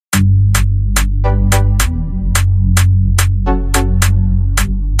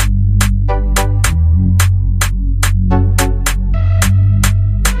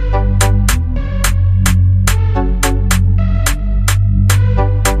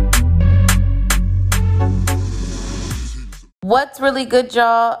What's really good,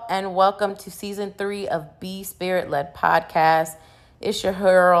 y'all? And welcome to season 3 of Be Spirit Led Podcast. It's your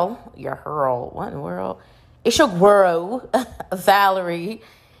girl, what in the world? It's your girl, Valerie.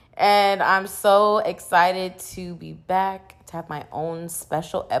 And I'm so excited to be back to have my own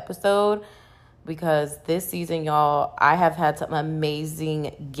special episode because this season, y'all, I have had some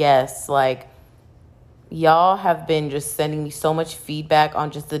amazing guests. Y'all have been just sending me so much feedback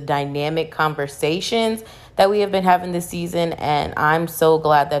on just the dynamic conversations that we have been having this season. And I'm so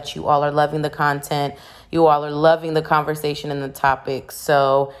glad that you all are loving the content. You all are loving the conversation and the topics.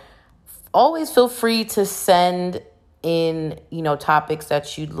 So always feel free to send in, topics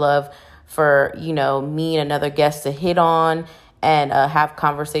that you'd love for, me and another guest to hit on and have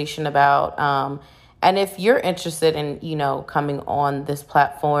conversation about. And if you're interested in, coming on this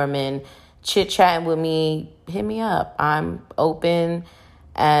platform and chit-chatting with me, hit me up. I'm open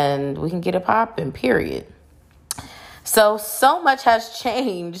and we can get it popping, period. So much has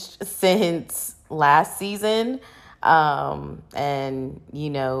changed since last season. And,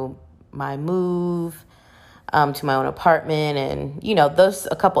 my move to my own apartment and, those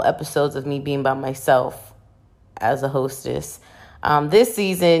a couple episodes of me being by myself as a hostess. This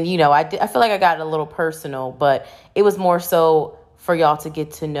season, I feel like I got a little personal, but it was more so for y'all to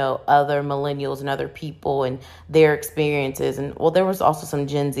get to know other millennials and other people and their experiences. And there was also some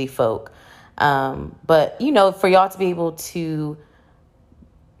Gen Z folk. But, for y'all to be able to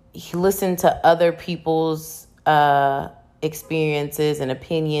listen to other people's experiences and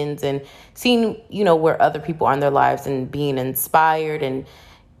opinions and seeing, where other people are in their lives and being inspired and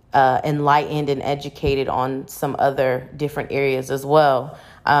enlightened and educated on some other different areas as well.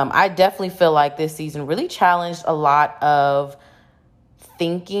 I definitely feel like this season really challenged a lot of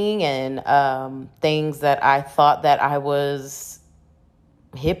thinking and things that I thought that I was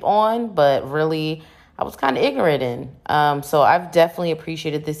hip on, but really I was kind of ignorant in. So I've definitely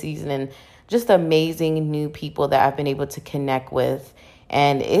appreciated this season and just amazing new people that I've been able to connect with.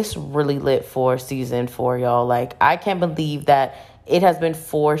 And it's really lit for season 4, y'all. I can't believe that it has been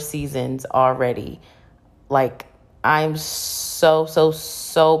 4 seasons already. I'm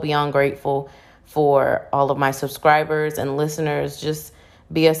so beyond grateful for all of my subscribers and listeners. Just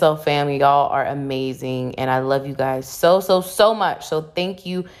BSL family, y'all are amazing. And I love you guys so much. So thank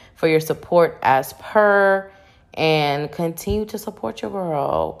you for your support as per. And continue to support your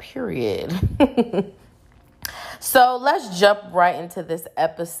girl, period. So let's jump right into this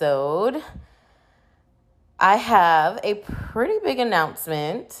episode. I have a pretty big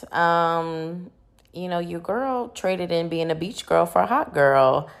announcement. Your girl traded in being a beach girl for a hot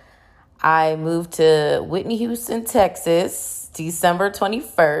girl. I moved to Whitney, Houston, Texas, December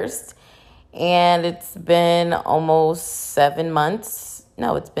 21st. And it's been almost 7 months.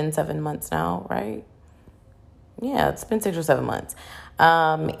 No, it's been 7 months now, right? Yeah, it's been 6 or 7 months.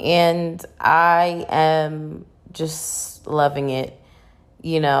 And I am just loving it.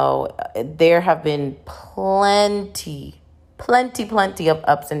 There have been plenty of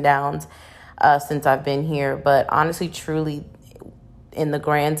ups and downs since I've been here. But honestly, truly, in the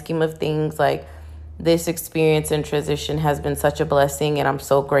grand scheme of things, this experience and transition has been such a blessing, and I'm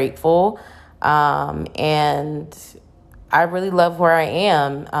so grateful. And I really love where I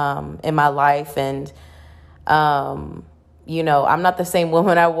am in my life. And, I'm not the same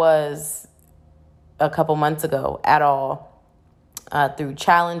woman I was a couple months ago at all. Through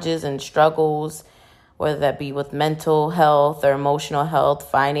challenges and struggles, whether that be with mental health or emotional health,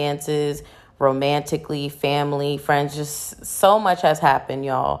 finances, romantically, family, friends, just so much has happened,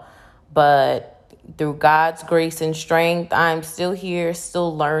 y'all. But through God's grace and strength, I'm still here,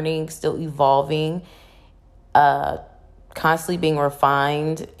 still learning, still evolving, constantly being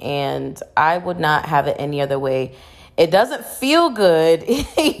refined, and I would not have it any other way. It doesn't feel good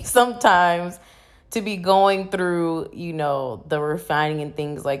sometimes to be going through, the refining and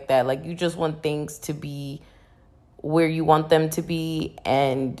things like that. You just want things to be where you want them to be,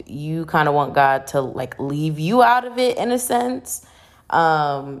 and you kind of want God to leave you out of it in a sense,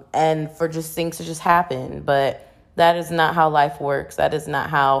 and for just things to just happen. But that is not how life works. That is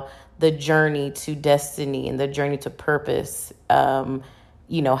not how the journey to destiny and the journey to purpose, happens.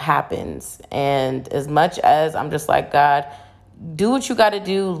 And as much as I'm just God, do what you got to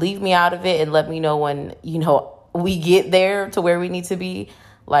do, leave me out of it and let me know when, we get there to where we need to be.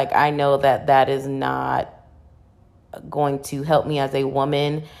 I know that is not going to help me as a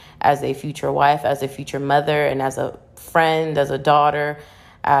woman, as a future wife, as a future mother, and as a friend, as a daughter,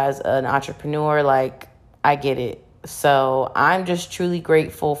 as an entrepreneur. I get it. So I'm just truly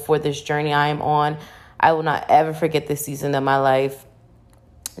grateful for this journey I am on. I will not ever forget this season of my life.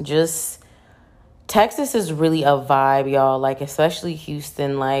 Just Texas is really a vibe, y'all. Like, especially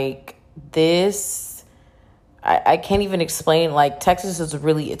Houston. Like, this, I can't even explain. Like, Texas is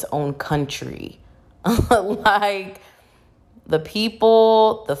really its own country. Like, the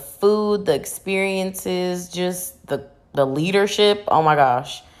people, the food, the experiences, just the leadership. Oh my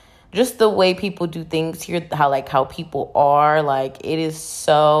gosh. Just the way people do things here, how people are. Like, it's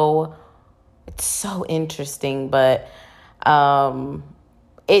so interesting. But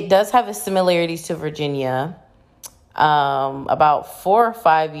it does have its similarities to Virginia. About 4 or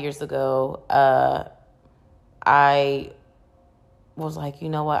 5 years ago, I was like, you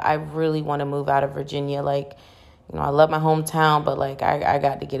know what? I really want to move out of Virginia. Like, I love my hometown, but like, I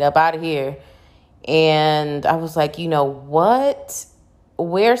got to get up out of here. And I was like, you know what?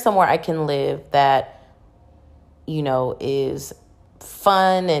 Where's somewhere I can live that, is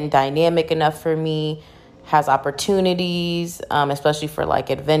fun and dynamic enough for me, has opportunities, especially for like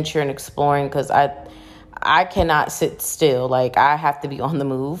adventure and exploring, because I cannot sit still. Like, I have to be on the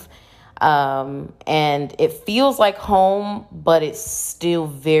move. And it feels like home, but it's still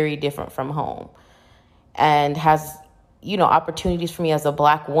very different from home, and has, opportunities for me as a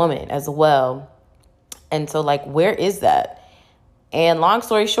Black woman as well. And so, like, where is that? And long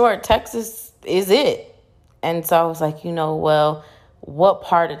story short, Texas is it. And so I was like, well, what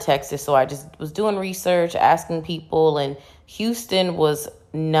part of Texas? So I just was doing research, asking people, and Houston was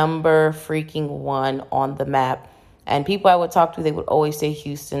number freaking 1 on the map. And people I would talk to, they would always say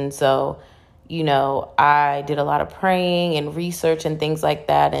Houston. So, I did a lot of praying and research and things like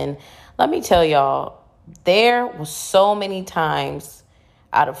that. And let me tell y'all, there was so many times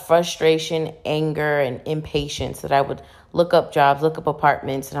out of frustration, anger, and impatience that I would look up jobs, look up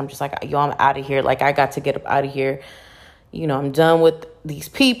apartments, and I'm just like, I'm out of here. Like, I got to get up out of here. I'm done with these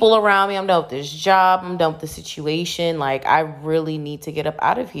people around me. I'm done with this job. I'm done with the situation. Like, I really need to get up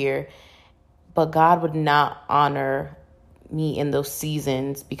out of here. But God would not honor me in those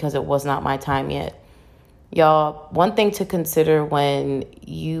seasons because it was not my time yet. Y'all, one thing to consider when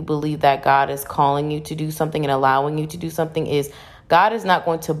you believe that God is calling you to do something and allowing you to do something is God is not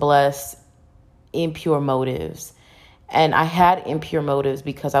going to bless impure motives. And I had impure motives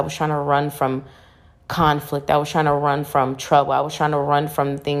because I was trying to run from conflict. I was trying to run from trouble. I was trying to run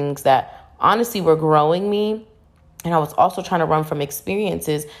from things that honestly were growing me. And I was also trying to run from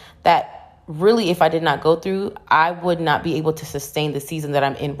experiences that really, if I did not go through, I would not be able to sustain the season that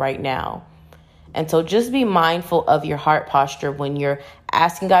I'm in right now. And so just be mindful of your heart posture when you're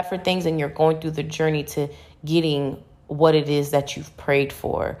asking God for things and you're going through the journey to getting what it is that you've prayed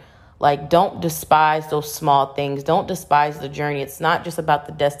for. Like, don't despise those small things. Don't despise the journey. It's not just about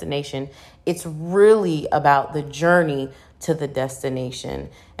the destination. It's really about the journey to the destination.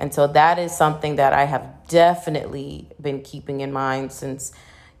 And so that is something that I have definitely been keeping in mind since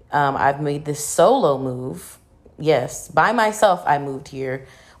I've made this solo move. Yes, by myself, I moved here.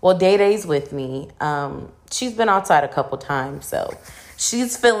 Well, Day Day's with me. She's been outside a couple times, so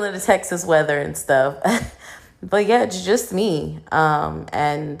she's feeling the Texas weather and stuff. But yeah, it's just me.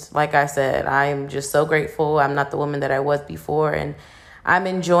 And like I said, I'm just so grateful. I'm not the woman that I was before, and I'm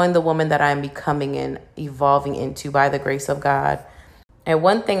enjoying the woman that I'm becoming and evolving into by the grace of God. And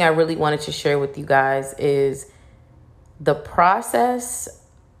one thing I really wanted to share with you guys is the process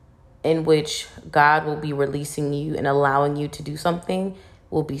in which God will be releasing you and allowing you to do something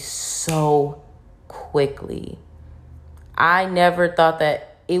will be so quickly. I never thought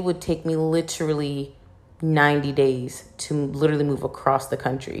that it would take me literally 90 days to literally move across the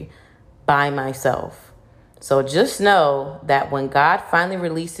country by myself. So just know that when God finally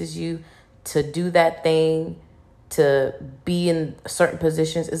releases you to do that thing, to be in certain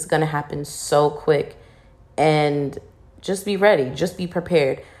positions, it's going to happen so quick. And just be ready. Just be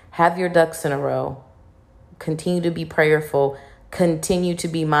prepared. Have your ducks in a row. Continue to be prayerful. Continue to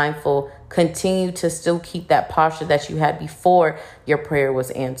be mindful. Continue to still keep that posture that you had before your prayer was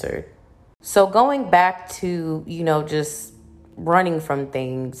answered. So going back to, just running from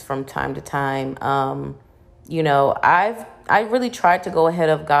things from time to time, I really tried to go ahead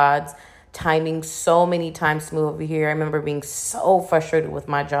of God's timing so many times to move over here. I remember being so frustrated with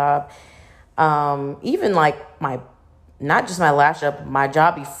my job. Even like not just my last job, my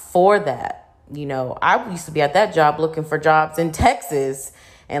job before that. I used to be at that job looking for jobs in Texas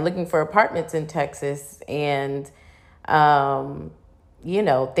and looking for apartments in Texas. And,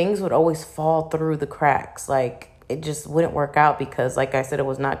 things would always fall through the cracks. Like, it just wouldn't work out because, like I said, it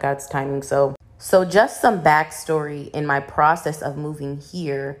was not God's timing. So just some backstory in my process of moving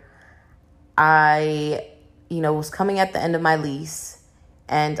here. I, was coming at the end of my lease,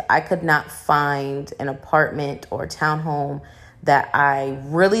 and I could not find an apartment or townhome that I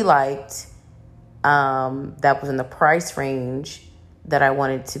really liked that was in the price range that I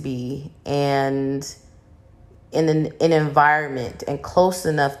wanted to be, and in an environment and close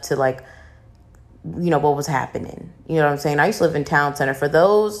enough to like, what was happening. You know what I'm saying? I used to live in Town Center. For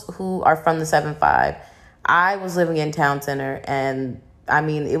those who are from the 7-5, I was living in Town Center, and I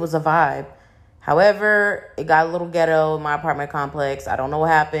mean, it was a vibe. However, it got a little ghetto in my apartment complex. I don't know what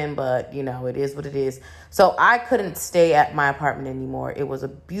happened, but it is what it is. So I couldn't stay at my apartment anymore. It was a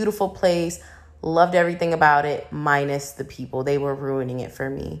beautiful place. Loved everything about it, minus the people. They were ruining it for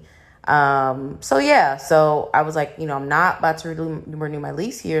me. So I was like, I'm not about to renew my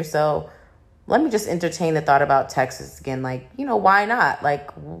lease here. So let me just entertain the thought about Texas again. Like, why not?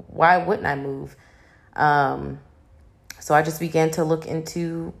 Like, why wouldn't I move? So I just began to look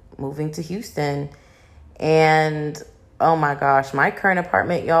into moving to Houston. And oh my gosh, my current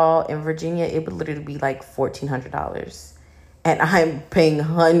apartment, y'all, in Virginia, it would literally be like $1,400. And I'm paying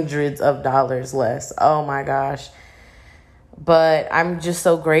hundreds of dollars less. Oh my gosh. But I'm just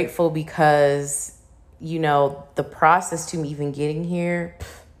so grateful because, the process to me even getting here,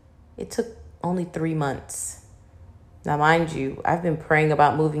 it took only 3 months. Now, mind you, I've been praying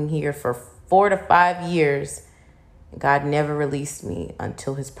about moving here for 4 to 5 years. God never released me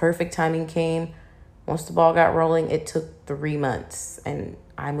until his perfect timing came. Once the ball got rolling, it took 3 months and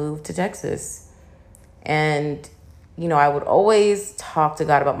I moved to Texas. And I would always talk to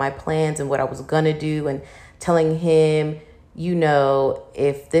God about my plans and what I was going to do, and telling him,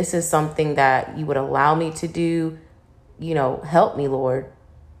 if this is something that you would allow me to do, help me, Lord.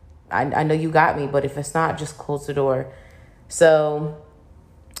 I know you got me, but if it's not, just close the door. So,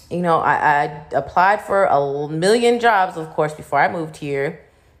 I applied for a million jobs, of course, before I moved here.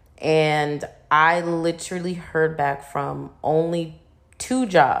 And I literally heard back from only 2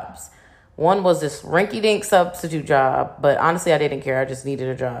 jobs. One was this rinky-dink substitute job, but honestly, I didn't care. I just needed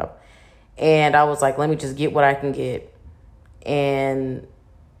a job. And I was like, let me just get what I can get. And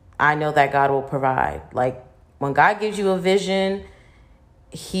I know that God will provide. Like, when God gives you a vision,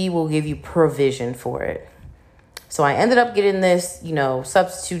 he will give you provision for it. So I ended up getting this,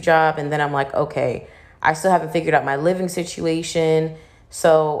 substitute job. And then I'm like, okay, I still haven't figured out my living situation.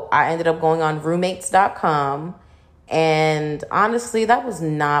 So I ended up going on roommates.com. And honestly, that was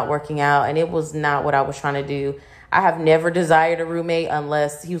not working out. And it was not what I was trying to do. I have never desired a roommate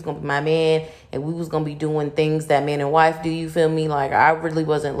unless he was going to be my man and we was going to be doing things that man and wife do. You feel me? Like, I really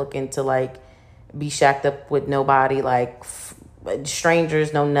wasn't looking to like be shacked up with nobody, like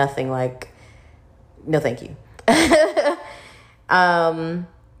strangers, no nothing. Like, no, thank you. And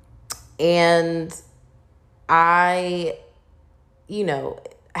I,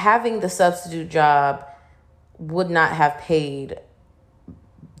 having the substitute job would not have paid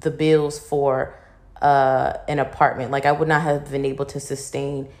the bills for an apartment. Like, I would not have been able to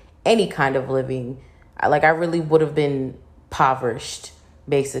sustain any kind of living. I really would have been impoverished,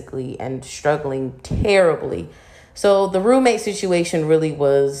 basically, and struggling terribly. So the roommate situation really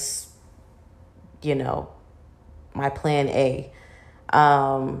was, my plan A.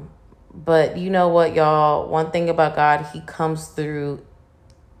 But you know what, y'all? One thing about God, he comes through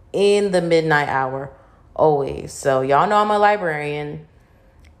in the midnight hour, always. So y'all know I'm a librarian.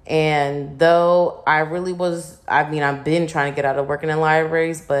 And though I've been trying to get out of working in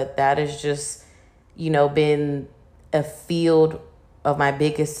libraries, but that has just, been a field of my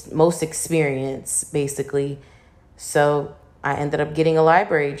most experience, basically. So I ended up getting a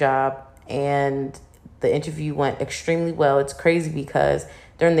library job, and the interview went extremely well. It's crazy because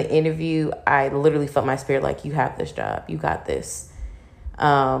during the interview, I literally felt my spirit like, you have this job, you got this.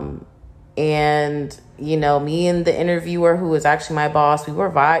 And, me and the interviewer, who was actually my boss, we were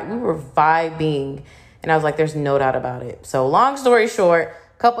vibing. And I was like, there's no doubt about it. So long story short,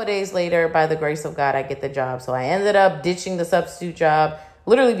 a couple of days later, by the grace of God, I get the job. So I ended up ditching the substitute job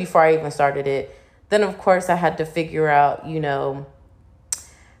literally before I even started it. Then, of course, I had to figure out,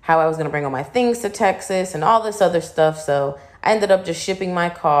 how I was going to bring all my things to Texas and all this other stuff. So I ended up just shipping my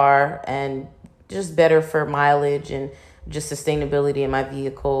car, and just better for mileage and just sustainability in my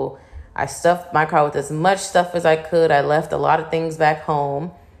vehicle. I stuffed my car with as much stuff as I could. I left a lot of things back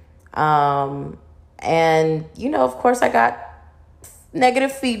home. And, of course, I got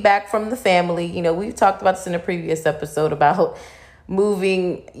negative feedback from the family. We've talked about this in a previous episode about me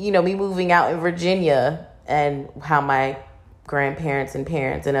moving out in Virginia and how my grandparents and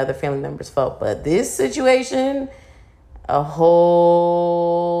parents and other family members felt. But this situation, a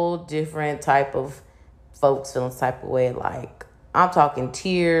whole different type of folks feeling this type of way. Like, I'm talking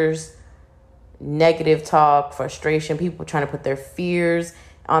tears, negative talk, frustration, people trying to put their fears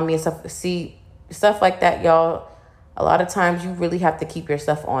on me and stuff. See, stuff like that, y'all. A lot of times you really have to keep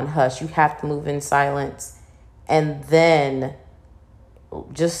yourself on hush. You have to move in silence and then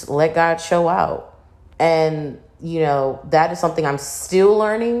just let God show out. And, that is something I'm still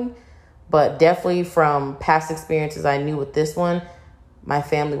learning, but definitely from past experiences I knew with this one, my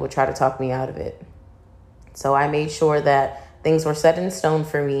family would try to talk me out of it. So I made sure that things were set in stone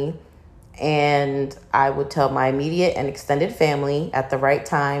for me, and I would tell my immediate and extended family at the right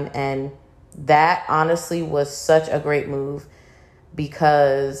time. And that honestly was such a great move,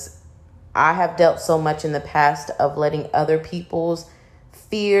 because I have dealt so much in the past of letting other people's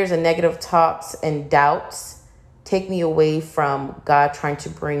fears and negative talks and doubts take me away from God trying to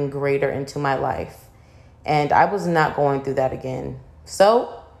bring greater into my life. And I was not going through that again.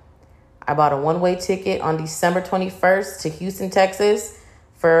 So I bought a one-way ticket on December 21st to Houston, Texas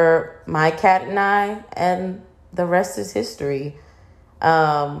for my cat and the rest is history.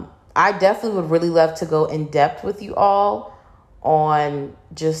 I definitely would really love to go in depth with you all on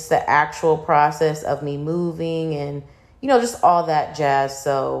just the actual process of me moving and, just all that jazz.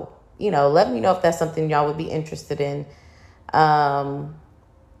 So, let me know if that's something y'all would be interested in.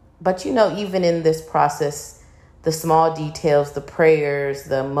 But, even in this process, the small details, the prayers,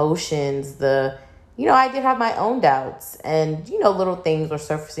 the emotions, I did have my own doubts, and, little things were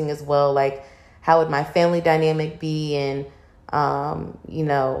surfacing as well. Like, how would my family dynamic be? And,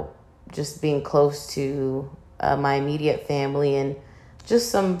 just being close to my immediate family, and just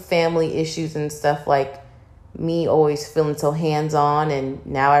some family issues and stuff, like me always feeling so hands-on, and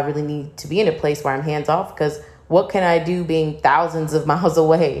now I really need to be in a place where I'm hands-off, because what can I do being thousands of miles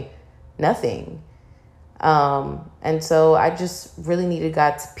away? Nothing. And so I just really needed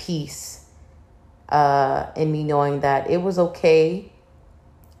God's peace in me, knowing that it was okay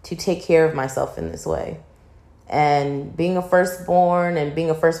to take care of myself in this way. And being a firstborn, and being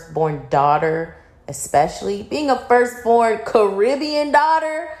a firstborn daughter, especially being a firstborn Caribbean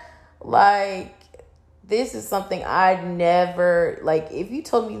daughter, like, this is something I'd never, like, if you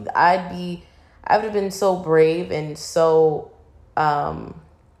told me I would have been so brave and so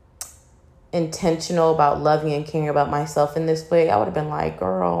intentional about loving and caring about myself in this way, I would have been like,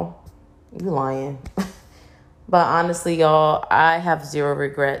 girl, you lying. But honestly, y'all, I have zero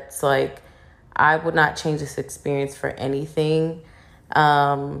regrets. Like, I would not change this experience for anything.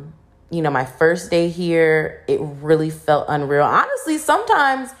 My first day here, it really felt unreal. Honestly,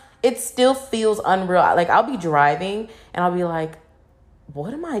 sometimes it still feels unreal. Like, I'll be driving and I'll be like,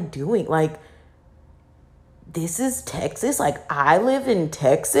 what am I doing? Like, this is Texas? Like, I live in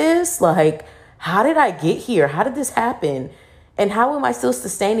Texas? Like, how did I get here? How did this happen? And how am I still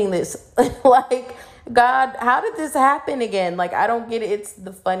sustaining this? Like, God, how did this happen again? Like, I don't get it. It's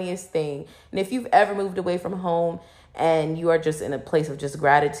the funniest thing. And if you've ever moved away from home and you are just in a place of just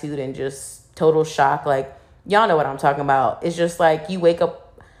gratitude and just total shock, like, y'all know what I'm talking about. It's just like you wake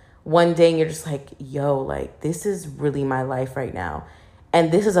up one day and you're just like, yo, like, this is really my life right now.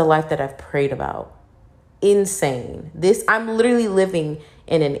 And this is a life that I've prayed about. Insane. I'm literally living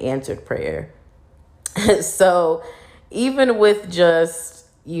in an answered prayer. So even with just,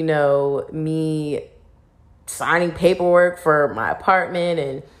 me signing paperwork for my apartment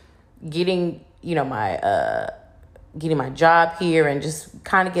and getting, getting my job here and just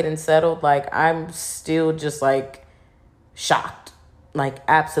kind of getting settled, like, I'm still just like shocked, like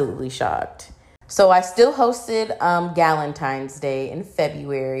absolutely shocked. So I still hosted Galentine's Day in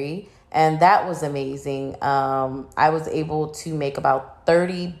February, and that was amazing. I was able to make about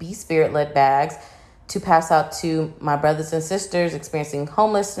 30 Be Spirit-led bags to pass out to my brothers and sisters experiencing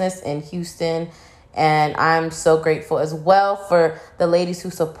homelessness in Houston. And I'm so grateful as well for the ladies who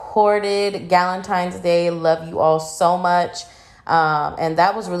supported Galentine's Day. Love you all so much. And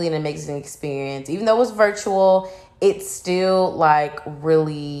that was really an amazing experience. Even though it was virtual, it still like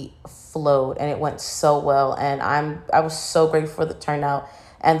really flowed and it went so well. And I was so grateful for the turnout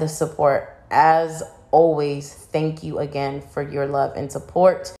and the support. As always, thank you again for your love and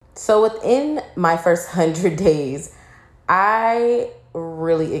support. So within my first 100 days, I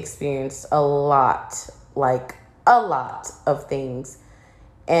really experienced a lot of things.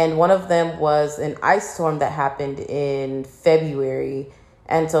 And one of them was an ice storm that happened in February.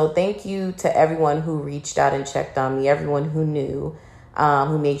 And so thank you to everyone who reached out and checked on me, everyone who knew,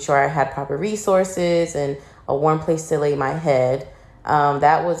 who made sure I had proper resources and a warm place to lay my head.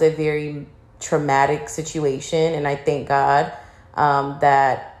 That was a very traumatic situation. And I thank God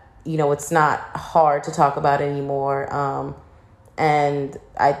that, it's not hard to talk about anymore. And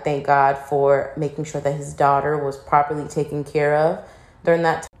I thank God for making sure that his daughter was properly taken care of during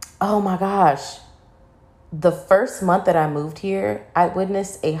that time. Oh my gosh. The first month that I moved here, I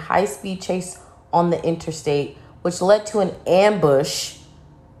witnessed a high-speed chase on the interstate which led to an ambush.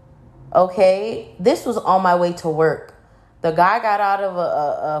 Okay, this was on my way to work. The guy got out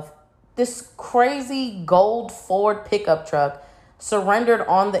of this crazy gold Ford pickup truck, surrendered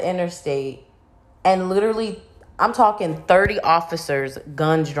on the interstate, and literally, I'm talking 30 officers,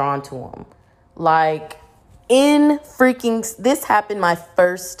 guns drawn to him. Like, this happened my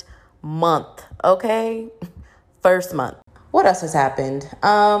first month, okay? First month. What else has happened?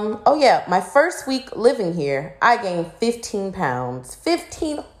 Oh yeah, my first week living here, I gained 15 pounds.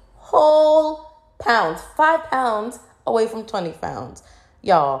 15 whole pounds. 5 pounds away from 20 pounds.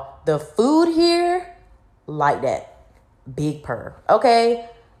 Y'all, the food here, like that. Big purr, okay?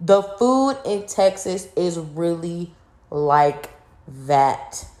 The food in Texas is really like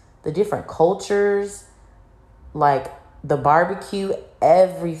that. The different cultures, like the barbecue,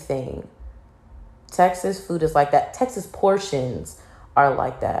 everything. Texas food is like that. Texas portions are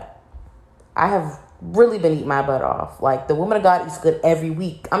like that. I have really been eating my butt off. Like, the woman of God eats good every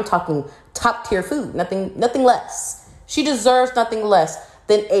week. I'm talking top tier food, nothing less. She deserves nothing less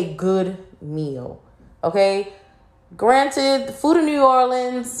than a good meal. Okay? Granted, the food in New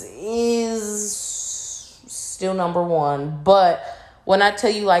Orleans is still number one, but when I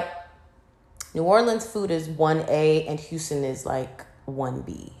tell you, like, New Orleans food is 1A and Houston is like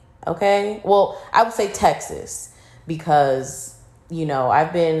 1B. Okay? Well, I would say Texas because,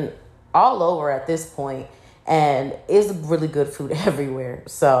 I've been all over at this point and it's really good food everywhere.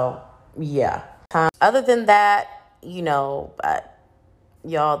 So, yeah. Other than that, y'all,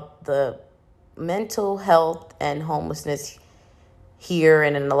 the mental health and homelessness here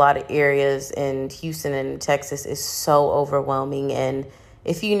and in a lot of areas in Houston and Texas is so overwhelming. And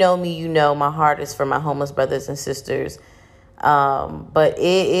if you know me, my heart is for my homeless brothers and sisters. But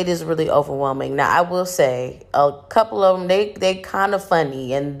it is really overwhelming. Now, I will say a couple of them, they kind of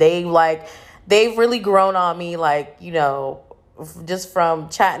funny and they've really grown on me, just from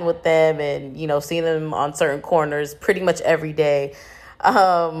chatting with them and, seeing them on certain corners pretty much every day.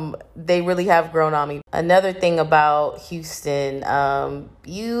 They really have grown on me. Another thing about Houston,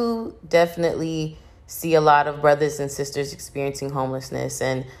 you definitely see a lot of brothers and sisters experiencing homelessness.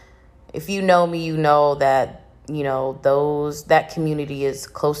 And if you know me, you know that, that community is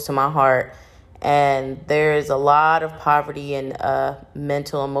close to my heart. And there is a lot of poverty and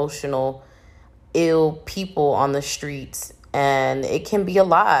mental, emotional, ill people on the streets. And it can be a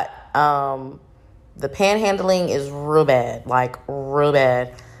lot. The panhandling is real bad, real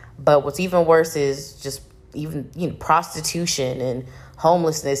bad. But what's even worse is just even, prostitution and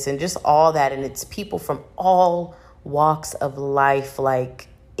homelessness and just all that. And it's people from all walks of life.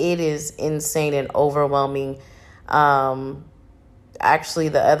 It is insane and overwhelming. Actually,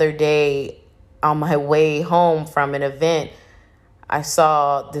 the other day on my way home from an event, I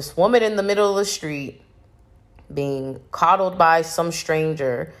saw this woman in the middle of the street being coddled by some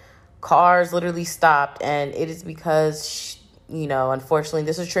stranger. Cars literally stopped, and it is because, unfortunately,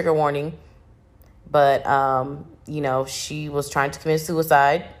 this is a trigger warning, but, she was trying to commit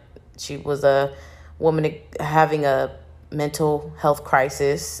suicide. She was a woman having a mental health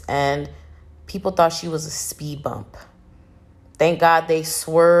crisis, and people thought she was a speed bump. Thank God they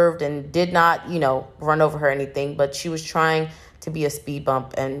swerved and did not, run over her or anything, but she was trying to be a speed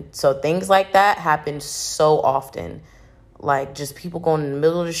bump. And so things like that happen so often. Just people going in the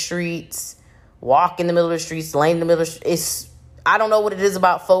middle of the streets, walk in the middle of the streets, laying in the middle of the streets. I don't know what it is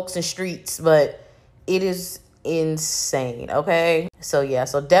about folks in streets, but it is insane, okay? So, yeah,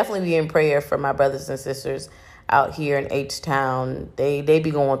 so definitely be in prayer for my brothers and sisters out here in H-Town. They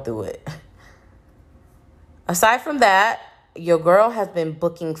be going through it. Aside from that, your girl has been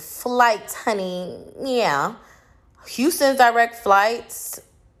booking flights, honey. Yeah. Houston's direct flights,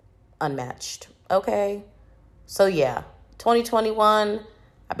 unmatched, okay? So, yeah. 2021,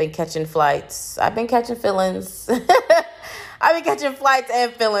 I've been catching flights. I've been catching feelings. I've been catching flights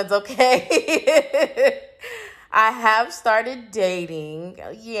and feelings, okay? I have started dating.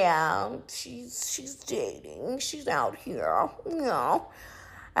 Yeah, she's dating. She's out here.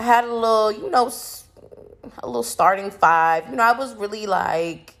 I had a little starting five. I was really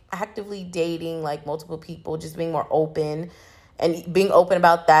actively dating multiple people, just being more open. And being open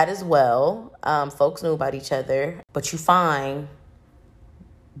about that as well. Folks knew about each other. But you fine.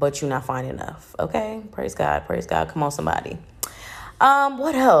 But you're not fine enough. Okay? Praise God. Praise God. Come on, somebody.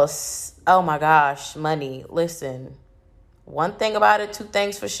 What else? Oh, my gosh. Money. Listen. One thing about it, two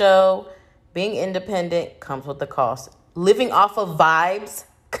things for sure. Being independent comes with a cost. Living off of vibes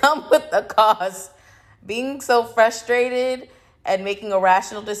come with a cost. Being so frustrated and making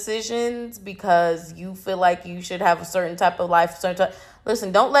irrational decisions because you feel like you should have a certain type of life.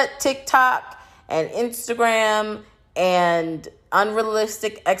 Listen, don't let TikTok and Instagram and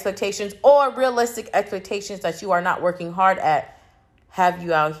unrealistic expectations or realistic expectations that you are not working hard at have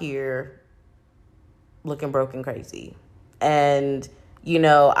you out here looking broken crazy. And,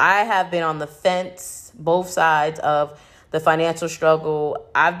 I have been on the fence, both sides of the financial struggle.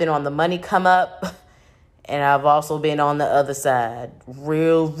 I've been on the money come up, and I've also been on the other side,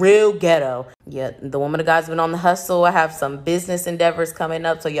 real ghetto. Yeah, the woman of God's been on the hustle. I have some business endeavors coming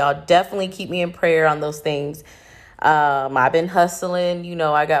up, so y'all definitely keep me in prayer on those things. I've been hustling.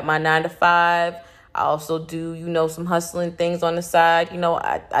 I got my 9 to 5. I also do, some hustling things on the side.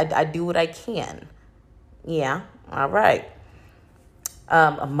 I do what I can. Yeah, all right.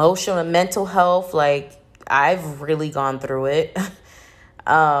 Emotional and mental health, like I've really gone through it.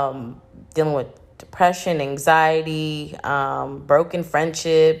 Dealing with depression, anxiety, broken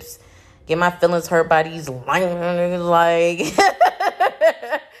friendships, get my feelings hurt by these like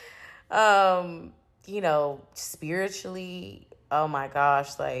spiritually, oh my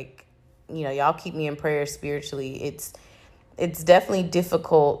gosh, like, y'all keep me in prayer spiritually. It's definitely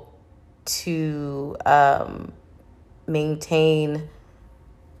difficult to maintain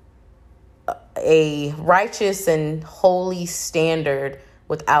a righteous and holy standard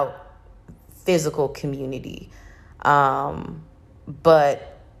without physical community. But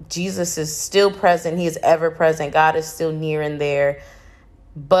Jesus is still present. He is ever present. God is still near and there.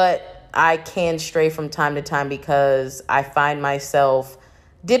 But I can stray from time to time because I find myself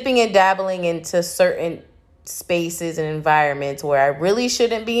dipping and dabbling into certain spaces and environments where I really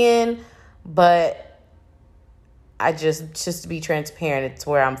shouldn't be in, but I just to be transparent, it's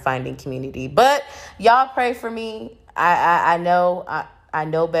where I'm finding community. But y'all pray for me. I know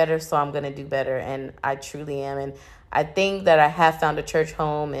better, so I'm going to do better. And I truly am. And I think that I have found a church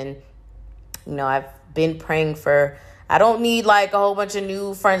home, and, I've been praying for, I don't need like a whole bunch of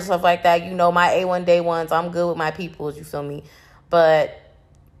new friends, stuff like that. My A1 day ones, I'm good with my peoples, you feel me? But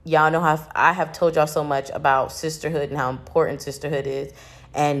y'all know how I have told y'all so much about sisterhood and how important sisterhood is.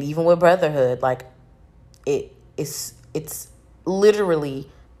 And even with brotherhood, like it's literally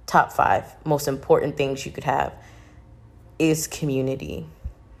top 5 most important things you could have is community.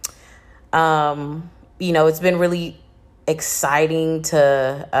 It's been really exciting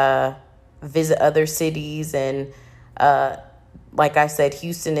to visit other cities, and like I said,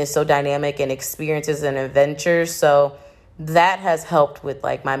 Houston is so dynamic and experiences and adventures. So that has helped with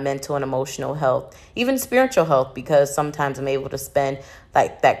like my mental and emotional health, even spiritual health, because sometimes I'm able to spend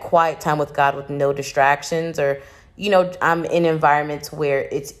like that quiet time with God with no distractions, or, I'm in environments where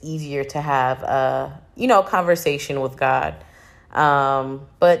it's easier to have a conversation with God.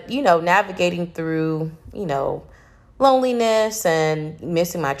 But, navigating through, loneliness and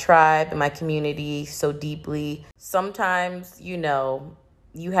missing my tribe and my community so deeply. Sometimes,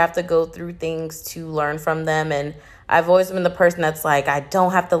 you have to go through things to learn from them. And I've always been the person that's like, I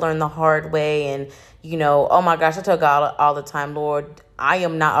don't have to learn the hard way. And, oh my gosh, I tell God all the time, Lord, I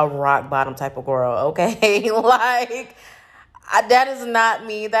am not a rock bottom type of girl. Okay. That is not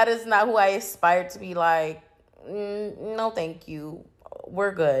me. That is not who I aspire to be. Like, no, thank you.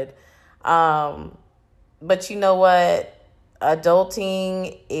 We're good. But you know what?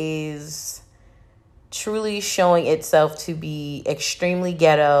 Adulting is truly showing itself to be extremely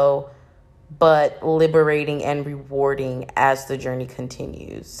ghetto, but liberating and rewarding as the journey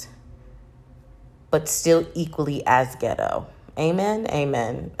continues, but still equally as ghetto. Amen.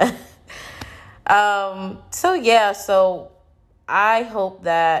 Amen. So I hope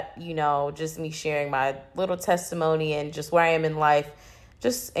that, just me sharing my little testimony and just where I am in life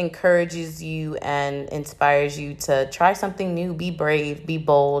just encourages you and inspires you to try something new, be brave, be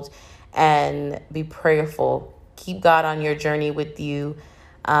bold, and be prayerful. Keep God on your journey with you.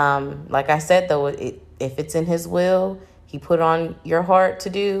 Like I said, though, if it's in his will, he put on your heart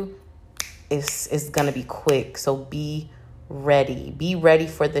to do, it's going to be quick. So be ready. Be ready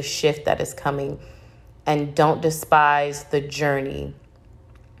for the shift that is coming, and don't despise the journey.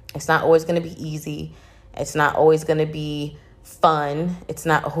 It's not always going to be easy. It's not always going to be fun. It's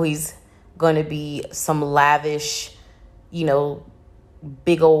not always going to be some lavish,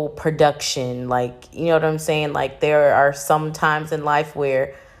 big old production. Like, you know what I'm saying? Like, there are some times in life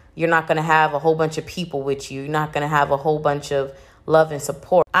where you're not going to have a whole bunch of people with you. You're not going to have a whole bunch of love and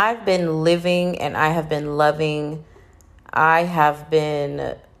support. I've been living and I have been loving. I have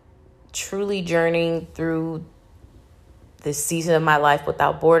been truly journeying through this season of my life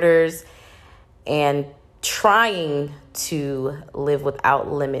without borders and trying to live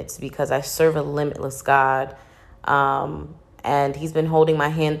without limits, because I serve a limitless God. And he's been holding my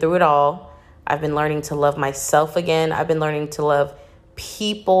hand through it all. I've been learning to love myself again. I've been learning to love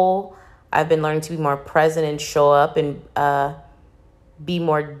people. I've been learning to be more present and show up and be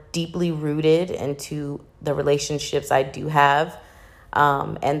more deeply rooted into the relationships I do have,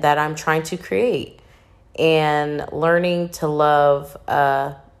 and that I'm trying to create. And learning to love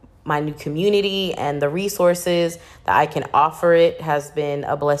my new community and the resources that I can offer it has been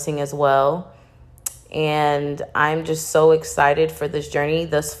a blessing as well. And I'm just so excited for this journey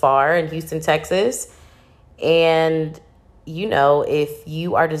thus far in Houston, Texas. And, if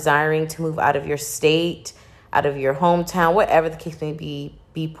you are desiring to move out of your state, out of your hometown, whatever the case may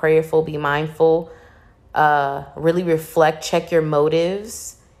be prayerful, be mindful, really reflect, check your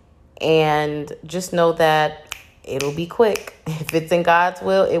motives, and just know that it'll be quick. If it's in God's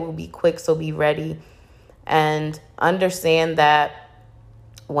will, it will be quick. So be ready and understand that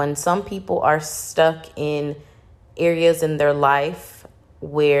when some people are stuck in areas in their life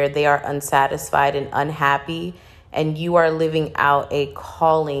where they are unsatisfied and unhappy, and you are living out a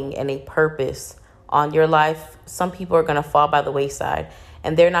calling and a purpose on your life, some people are going to fall by the wayside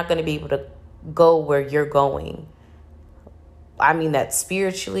and they're not going to be able to go where you're going. I mean that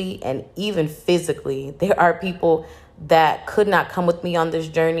spiritually and even physically. There are people that could not come with me on this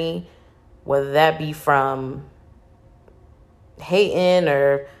journey, whether that be from hating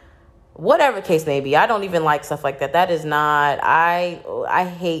or whatever case may be. I don't even like stuff like that. That is not,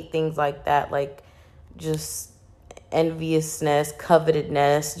 I hate things like that, like just enviousness,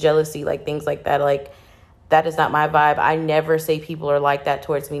 covetedness, jealousy, like things like that. Like that is not my vibe. I never say people are like that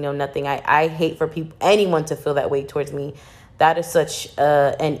towards me. No, nothing. I hate for anyone to feel that way towards me. That is such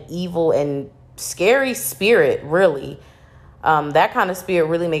an evil and scary spirit, really. That kind of spirit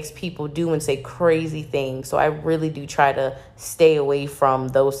really makes people do and say crazy things. So I really do try to stay away from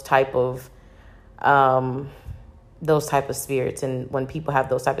those type of spirits. And when people have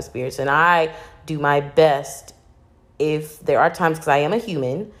those type of spirits, and I do my best, if there are times, because I am a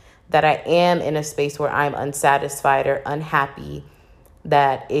human, that I am in a space where I'm unsatisfied or unhappy,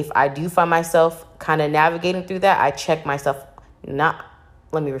 that if I do find myself kind of navigating through that, I check myself.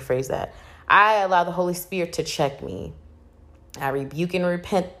 Let me rephrase that. I allow the Holy Spirit to check me. I rebuke and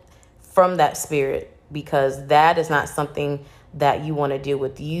repent from that spirit, because that is not something that you want to deal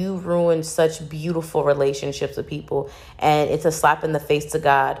with. You ruin such beautiful relationships with people, and it's a slap in the face to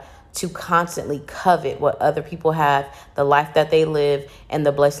God to constantly covet what other people have, the life that they live, and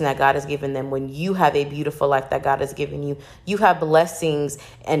the blessing that God has given them. When you have a beautiful life that God has given you, you have blessings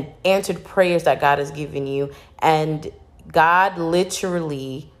and answered prayers that God has given you, and God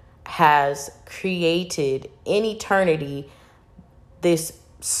literally has created in eternity this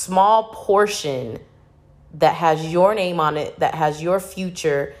small portion that has your name on it, that has your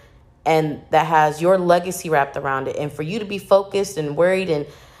future, and that has your legacy wrapped around it. And for you to be focused and worried and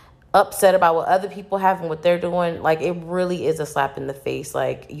upset about what other people have and what they're doing, like, it really is a slap in the face.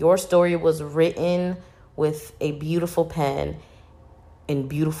 Like, your story was written with a beautiful pen in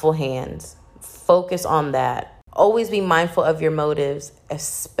beautiful hands. Focus on that. Always be mindful of your motives,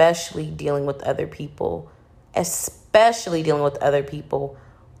 especially dealing with other people.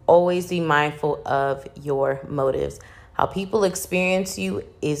 Always be mindful of your motives. How people experience you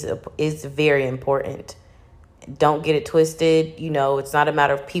is very important. Don't get it twisted. It's not a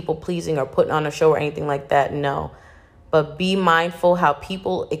matter of people pleasing or putting on a show or anything like that. No. But be mindful how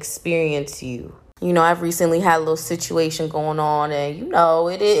people experience you. I've recently had a little situation going on, and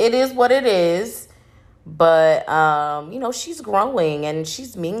it is what it is. But, she's growing and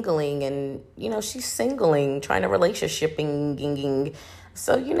she's mingling and, she's singling, trying to relationshiping.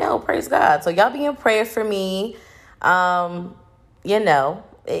 So, praise God. So y'all be in prayer for me. It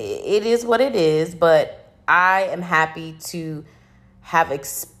is what it is, but I am happy to have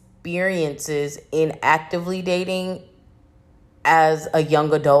experiences in actively dating as a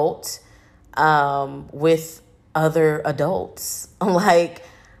young adult, with other adults. Like,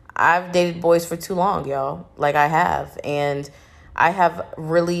 I've dated boys for too long, y'all. Like, I have. And I have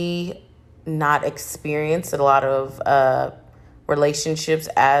really not experienced a lot of relationships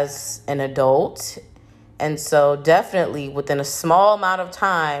as an adult. And so definitely within a small amount of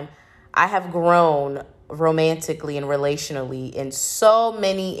time, I have grown romantically and relationally in so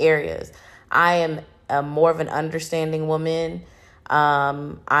many areas. I am more of an understanding woman.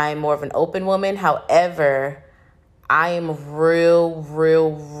 I'm more of an open woman. However, I am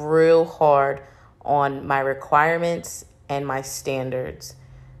real hard on my requirements and my standards.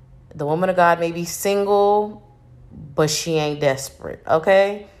 The woman of God may be single, but she ain't desperate,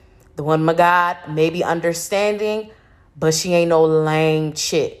 okay? The woman of God may be understanding, but she ain't no lame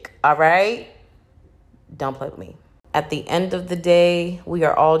chick, all right? Don't play with me. At the end of the day, we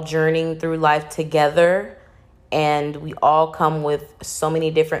are all journeying through life together, And we all come with so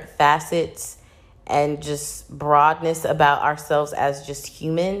many different facets and just broadness about ourselves as just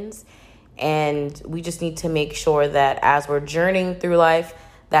humans. And we just need to make sure that as we're journeying through life,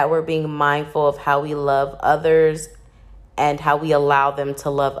 that we're being mindful of how we love others and how we allow them to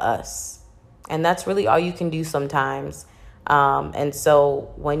love us. And that's really all you can do sometimes. And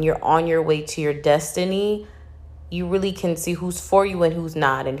so when you're on your way to your destiny, you really can see who's for you and who's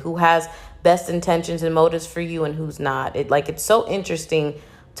not, and who has best intentions and motives for you and who's not. It's so interesting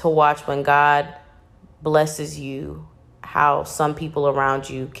to watch when God blesses you, how some people around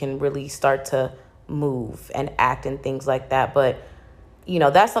you can really start to move and act and things like that. But,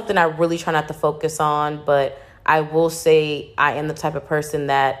 that's something I really try not to focus on. But I will say I am the type of person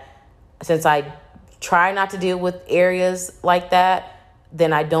that, since I try not to deal with areas like that,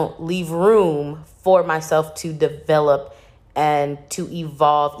 then I don't leave room for myself to develop and to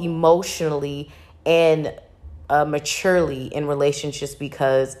evolve emotionally and maturely in relationships,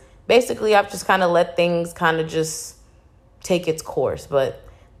 because basically I've just kind of let things kind of just take its course. But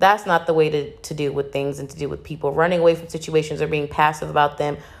that's not the way to deal with things and to deal with people. Running away from situations or being passive about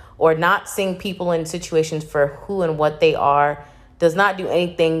them or not seeing people in situations for who and what they are does not do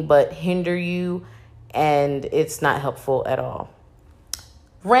anything but hinder you, and it's not helpful at all.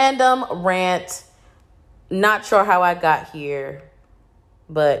 Random rant. Not sure how I got here,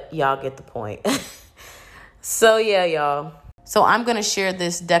 but y'all get the point. So yeah, y'all. So I'm going to share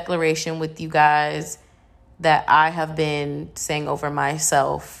this declaration with you guys that I have been saying over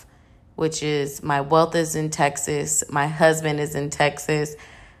myself, which is my wealth is in Texas. My husband is in Texas,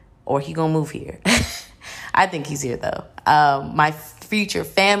 or he gonna move here. I think he's here though. My future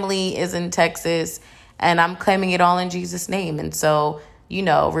family is in Texas, and I'm claiming it all in Jesus' name. And so,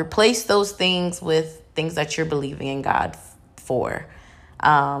 replace those things with things that you're believing in God for,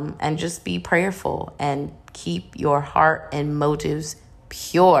 and just be prayerful and keep your heart and motives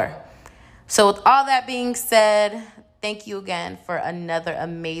pure. So with all that being said, thank you again for another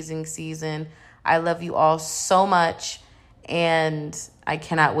amazing season. I love you all so much, and I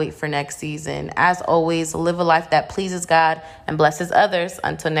cannot wait for next season. As always, live a life that pleases God and blesses others.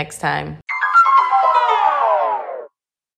 Until next time.